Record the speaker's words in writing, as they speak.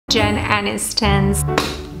Jen Aniston's.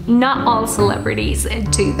 Not all celebrities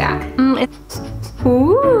do that.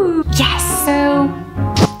 Ooh, yes! So,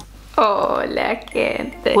 oh, look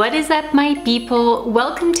at this. What is up, my people?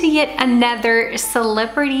 Welcome to yet another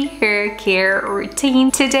celebrity hair care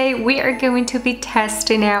routine. Today we are going to be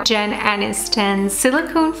testing out Jen Aniston's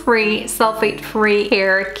silicone-free, sulfate-free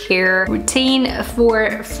hair care routine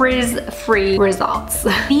for frizz-free results.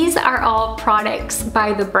 These are all products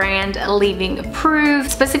by the brand Leave-In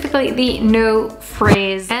Proof, specifically the No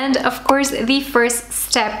Frizz. And of course, the first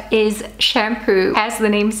step is shampoo. As the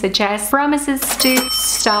name suggests, promises to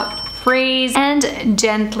stop frizz and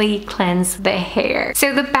gently cleanse the hair.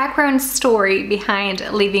 So the background story behind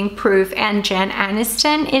Leave-In Proof and Jen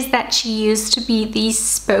Aniston is that she used to be the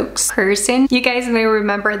spokesperson. You guys may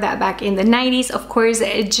remember that back in the 90s, of course,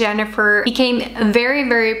 Jennifer became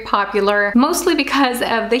very popular, mostly because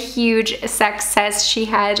of the huge success she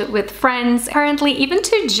had with Friends. Apparently, even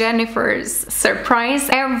to Jennifer's surprise,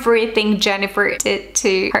 everything Jennifer did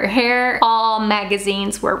to her hair, all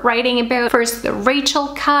magazines were writing about. First the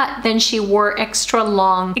Rachel cut, then she wore extra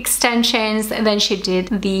long extensions, and then she did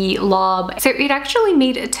the lob. So it actually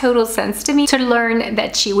made a total sense to me to learn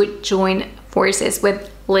that she would join forces with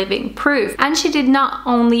Leave-In Proof. And she did not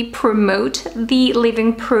only promote the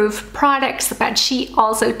Leave-In Proof products, but she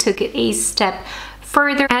also took it a step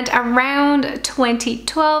further, and around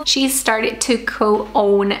 2012 she started to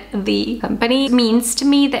co-own the company. It means to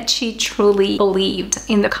me that she truly believed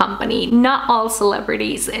in the company. Not all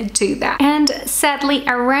celebrities do that. And sadly,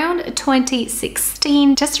 around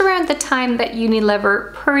 2016, just around the time that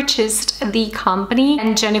Unilever purchased the company,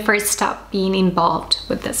 and Jennifer stopped being involved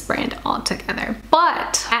with this brand altogether.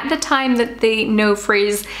 But at the time that the No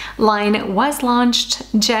Frizz line was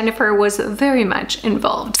launched, Jennifer was very much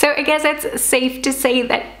involved. So I guess it's safe to say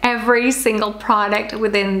that every single product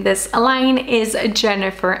within this line is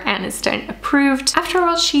Jennifer Aniston approved. After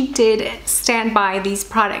all, she did stand by these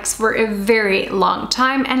products for a very long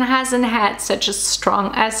time and hasn't had such a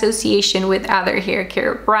strong association with other hair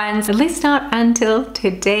care brands, at least not until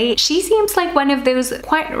today. She seems like one of those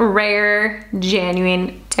quite rare,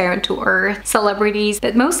 genuine, down-to-earth celebrities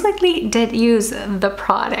that most likely did use the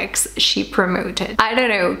products she promoted. I don't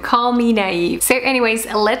know, call me naive. So anyways,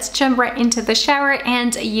 let's jump right into the shower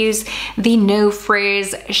and use the No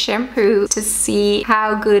Frizz shampoo to see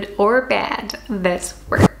how good or bad this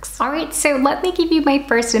works. Alright, so let me give you my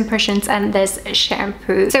first impressions on this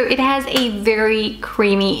shampoo. So it has a very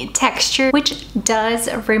creamy texture, which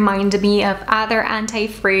does remind me of other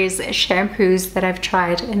anti-frizz shampoos that I've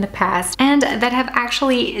tried in the past and that have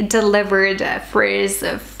actually delivered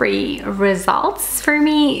frizz-free results for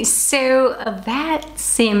me. So that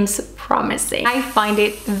seems promising. I find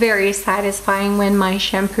it very satisfying when my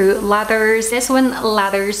shampoo lathers. This one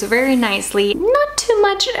lathers very nicely. Not too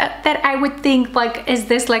much that I would think like, is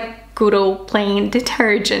this like good old plain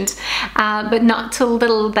detergent, but not too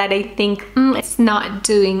little that I think it's not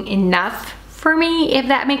doing enough for me, if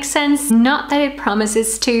that makes sense. Not that it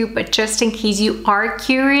promises to, but just in case you are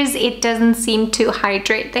curious, it doesn't seem to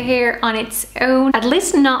hydrate the hair on its own, at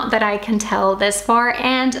least not that I can tell this far,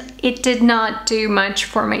 and it did not do much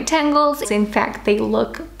for my tangles. In fact, they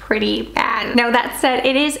look pretty bad. Now that said,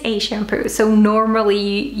 it is a shampoo, so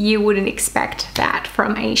normally you wouldn't expect that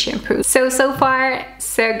from a shampoo. So far,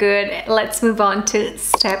 so good. Let's move on to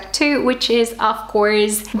step 2, which is of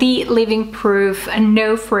course the Leave-In Proof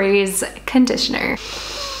No Frizz conditioner.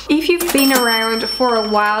 If you've been around for a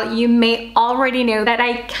while, you may already know that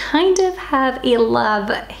I kind of have a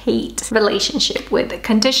love-hate relationship with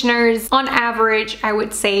conditioners. On average, I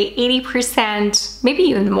would say 80%, maybe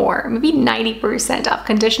even more, maybe 90% of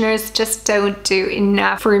conditioners just don't do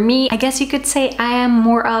enough for me. I guess you could say I am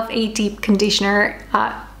more of a deep conditioner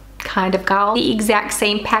kind of gal. The exact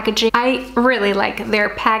same packaging. I really like their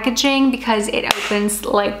packaging because it opens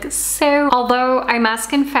like so. Although I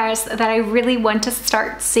must confess that I really want to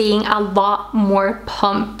start seeing a lot more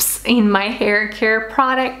pumps in my hair care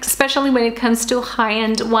products, especially when it comes to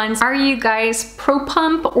high-end ones. Are you guys pro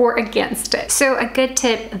pump or against it? So a good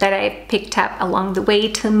tip that I picked up along the way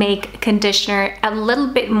to make conditioner a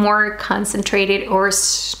little bit more concentrated or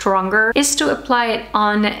stronger is to apply it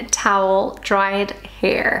on towel dried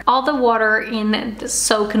hair. All the water in the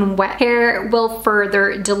soaking wet hair will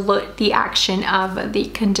further dilute the action of the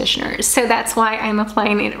conditioner. So that's why I'm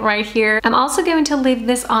applying it right here. I'm also going to leave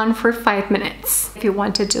this on for 5 minutes. If you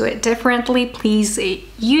want to do it differently, please,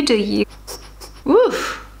 you do you.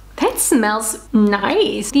 Oof. That smells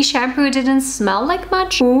nice. The shampoo didn't smell like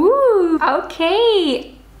much. Ooh,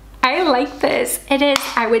 okay. I like this. It is,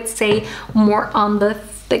 I would say, more on the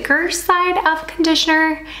thicker side of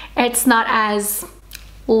conditioner. It's not as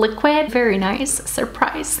liquid. Very nice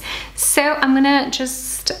surprise. So I'm gonna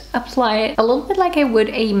just apply it a little bit like I would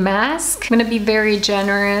a mask. I'm gonna be very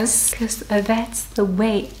generous because that's the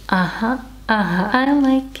way. I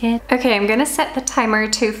like it. Okay, I'm gonna set the timer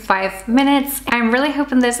to 5 minutes. I'm really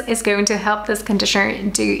hoping this is going to help this conditioner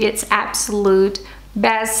do its absolute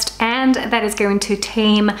best, and that is going to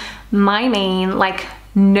tame my mane like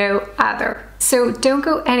no other. So don't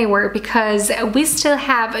go anywhere because we still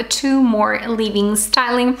have 2 more leave-in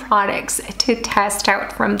styling products to test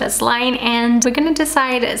out from this line, and we're gonna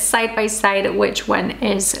decide side by side which one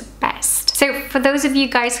is best. So for those of you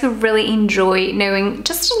guys who really enjoy knowing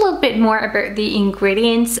just a little bit more about the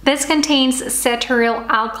ingredients, this contains cetyl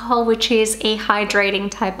alcohol, which is a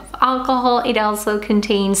hydrating type of alcohol. It also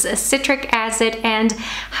contains citric acid and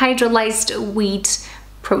hydrolyzed wheat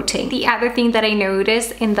protein. The other thing that I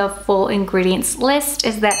noticed in the full ingredients list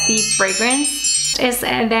is that the fragrance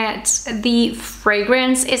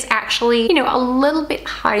is actually, you know, a little bit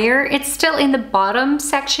higher. It's still in the bottom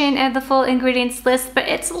section of the full ingredients list, but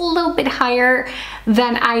it's a little bit higher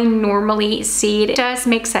than I normally see. It does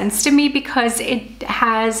make sense to me because it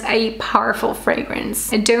has a powerful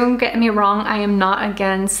fragrance. Don't get me wrong, I am not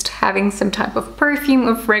against having some type of perfume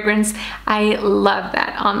or fragrance. I love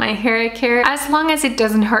that on my hair care, as long as it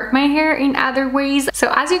doesn't hurt my hair in other ways.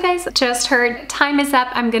 So as you guys just heard, time is up.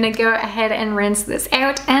 I'm gonna go ahead and rinse this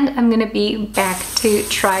out, and I'm gonna be back to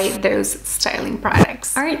try those styling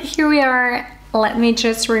products. All right, here we are. Let me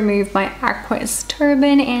just remove my aqueous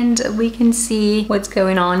turban and we can see what's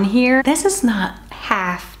going on here. This is not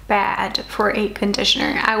half bad for a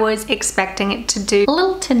conditioner. I was expecting it to do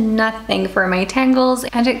little to nothing for my tangles,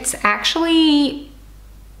 and it's actually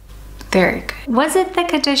very good. Was it the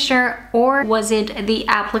conditioner or was it the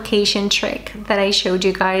application trick that I showed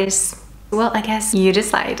you guys? Well, I guess you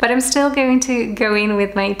decide. But I'm still going to go in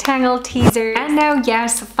with my tangle teaser. And now,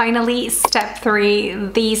 yes, finally, step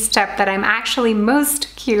 3, the step that I'm actually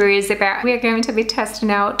most curious about. We are going to be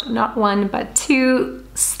testing out not 1, but 2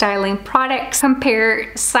 styling products.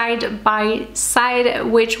 Compare side by side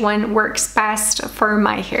which one works best for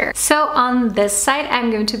my hair. So on this side,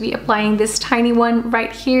 I'm going to be applying this tiny one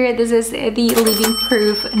right here. This is the Leave-In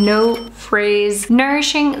Proof No Frizz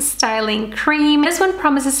Nourishing Styling Cream. This one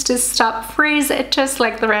promises to stop frizz just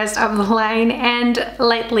like the rest of the line and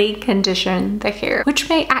lightly condition the hair, which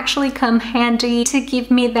may actually come handy to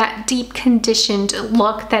give me that deep conditioned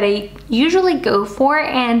look that I usually go for,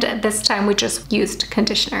 and this time we just used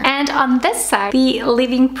conditioner. And on this side, the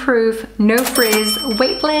Leave-In Proof No Frizz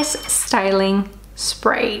Weightless Styling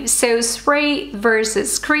Spray. So spray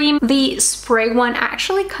versus cream. The spray one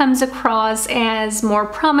actually comes across as more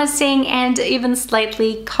promising and even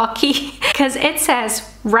slightly cocky because it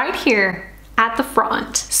says right here at the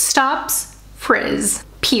front, stops frizz,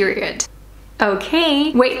 period.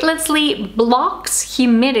 Okay, weightlessly blocks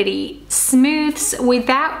humidity, smooths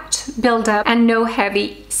without buildup, and no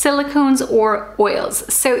heavy silicones or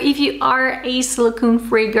oils. So if you are a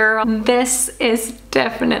silicone-free girl, this is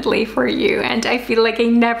definitely for you. And I feel like I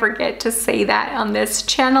never get to say that on this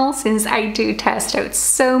channel since I do test out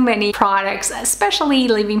so many products, especially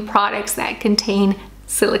leave-in products that contain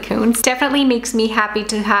silicones. Definitely makes me happy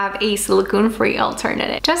to have a silicone-free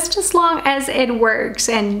alternative, just as long as it works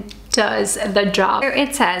and does the job. Here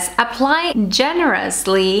it says, apply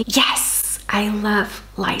generously. Yes, I love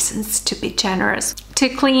license to be generous. To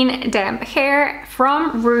clean damp hair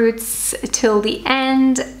from roots till the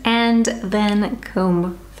end and then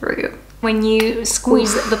comb through. When you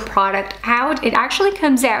squeeze the product out, it actually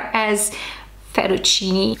comes out as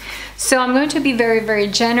fettuccine. So I'm going to be very, very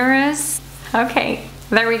generous. Okay.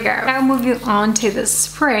 There we go. Now moving on to the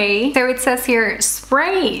spray. So it says here,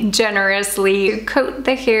 spray generously to coat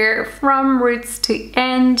the hair from roots to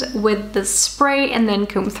end with the spray and then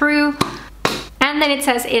comb through. And then it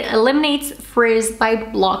says it eliminates frizz by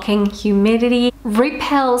blocking humidity,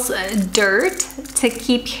 repels dirt to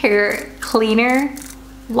keep hair cleaner,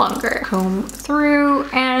 longer. Comb through,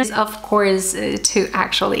 and of course to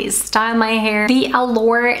actually style my hair. The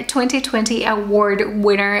Allure 2020 award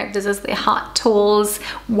winner. This is the Hot Tools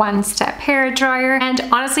one-step hair dryer, and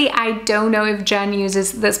honestly I don't know if Jen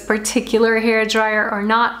uses this particular hair dryer or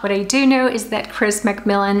not. What I do know is that Chris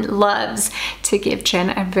McMillan loves to give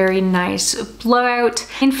Jen a very nice blowout.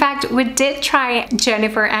 In fact, we did try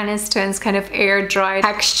Jennifer Aniston's kind of air dry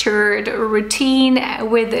textured routine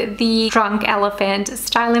with the Drunk Elephant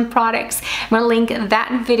styling products. I'm gonna link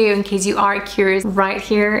that video in case you are curious right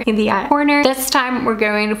here in the corner. This time we're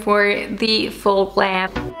going for the full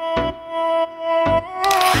glam.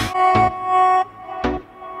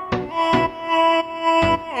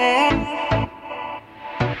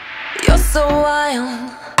 You're so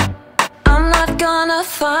wild, gonna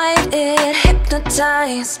fight it,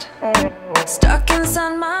 hypnotized, stuck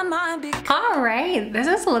inside my mind. Alright, this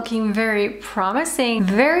is looking very promising,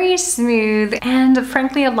 very smooth, and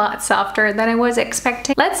frankly a lot softer than I was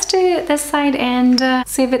expecting. Let's do this side and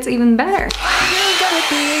see if it's even better. You gotta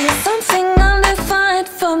be something undefined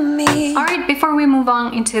for me. Alright, before we move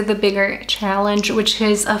on into the bigger challenge, which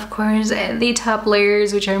is of course the top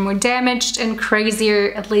layers, which are more damaged and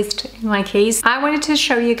crazier, at least in my case, I wanted to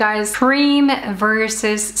show you guys cream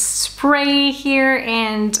versus spray here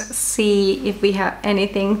and see if we have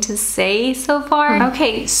anything to say so far.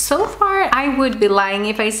 Okay, so far I would be lying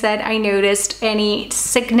if I said I noticed any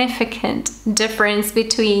significant difference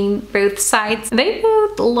between both sides. They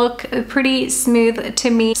both look pretty smooth to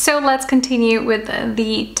me. So let's continue with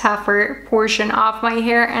the tougher portion of my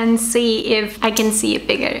hair and see if I can see a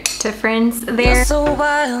bigger difference there. You're so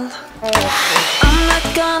wild, I'm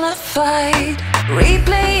not gonna fight,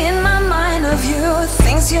 replay in my mind of you,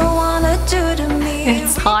 things you wanna do to me.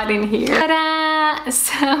 It's hot in here. Ta-da!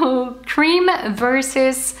 So cream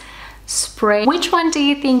versus spray. Which one do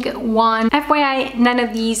you think won? FYI, none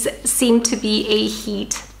of these seem to be a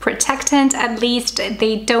heat protectant, at least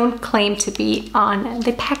they don't claim to be on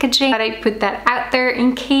the packaging, but I put that out there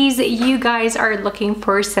in case you guys are looking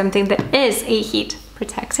for something that is a heat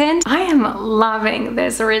protectant. I am loving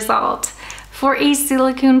this result for a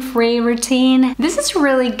silicone-free routine. This is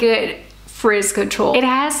really good frizz control. It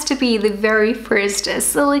has to be the very first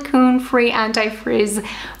silicone-free anti-frizz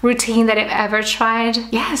routine that I've ever tried.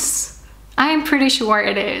 Yes, I'm pretty sure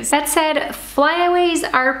it is. That said, flyaways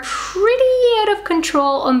are pretty out of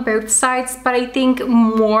control on both sides, but I think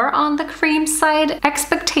more on the cream side.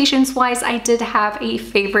 Expectations wise, I did have a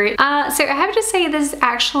favorite. So I have to say this is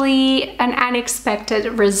actually an unexpected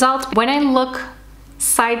result. When I look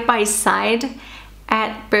side by side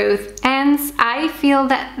at both ends, I feel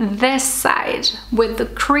that this side with the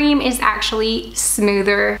cream is actually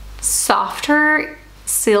smoother, softer,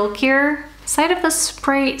 silkier. Side of the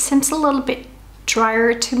spray seems a little bit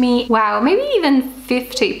drier to me. Wow, maybe even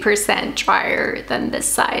 50% drier than this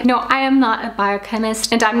side. No, I am not a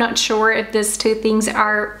biochemist and I'm not sure if these two things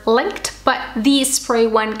are linked, but the spray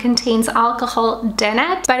one contains alcohol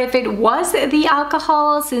denat. But if it was the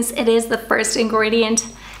alcohol, since it is the first ingredient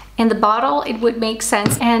in the bottle, it would make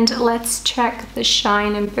sense. And let's check the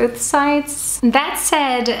shine on both sides. That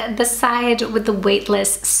said, the side with the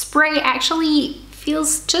weightless spray actually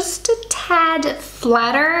feels just a tad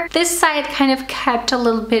flatter. This side kind of kept a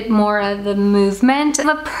little bit more of the movement.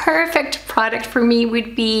 The perfect product for me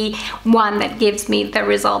would be one that gives me the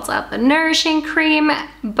results of the nourishing cream,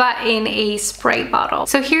 but in a spray bottle.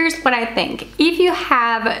 So here's what I think. If you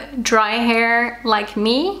have dry hair like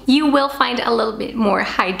me, you will find a little bit more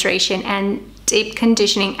hydration and deep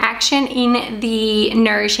conditioning action in the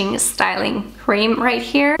nourishing styling cream right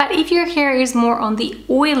here. But if your hair is more on the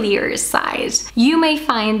oilier side, you may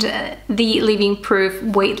find the Living Proof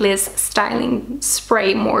weightless styling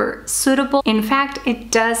spray more suitable. In fact, it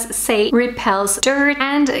does say repels dirt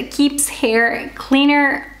and keeps hair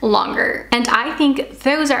cleaner longer. And I think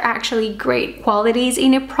those are actually great qualities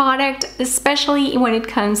in a product, especially when it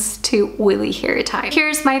comes to oily hair type.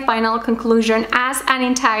 Here's my final conclusion. As an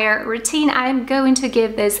entire routine, I'm going to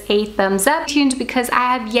give this a thumbs up. Tuned because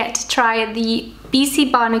I have yet to try the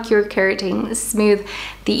BC Bonicure Keratin Smooth,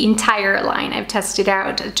 the entire line. I've tested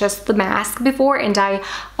out just the mask before and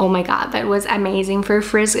oh my god, that was amazing for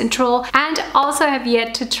frizz control. And also have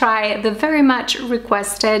yet to try the very much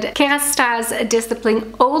requested Kerasta's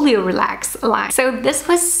Discipline Oleo Relax line. So this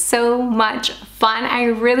was so much fun. I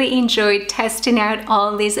really enjoyed testing out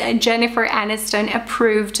all these Jennifer Aniston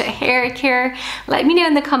approved hair care. Let me know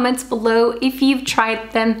in the comments below if you've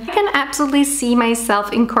tried them. I can absolutely see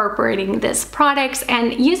myself incorporating these products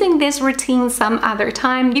and using this routine some other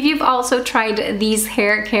time. If you've also tried these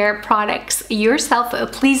hair care products yourself,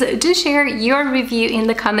 please do share your review in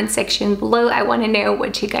the comment section below. I want to know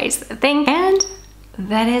what you guys think. And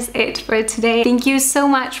that is it for today. Thank you so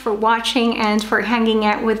much for watching and for hanging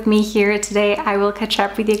out with me here today. I will catch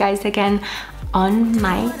up with you guys again on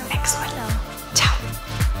my next one. Ciao.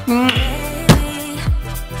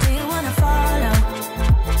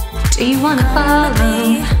 Do you wanna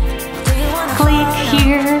follow? Click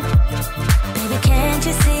here.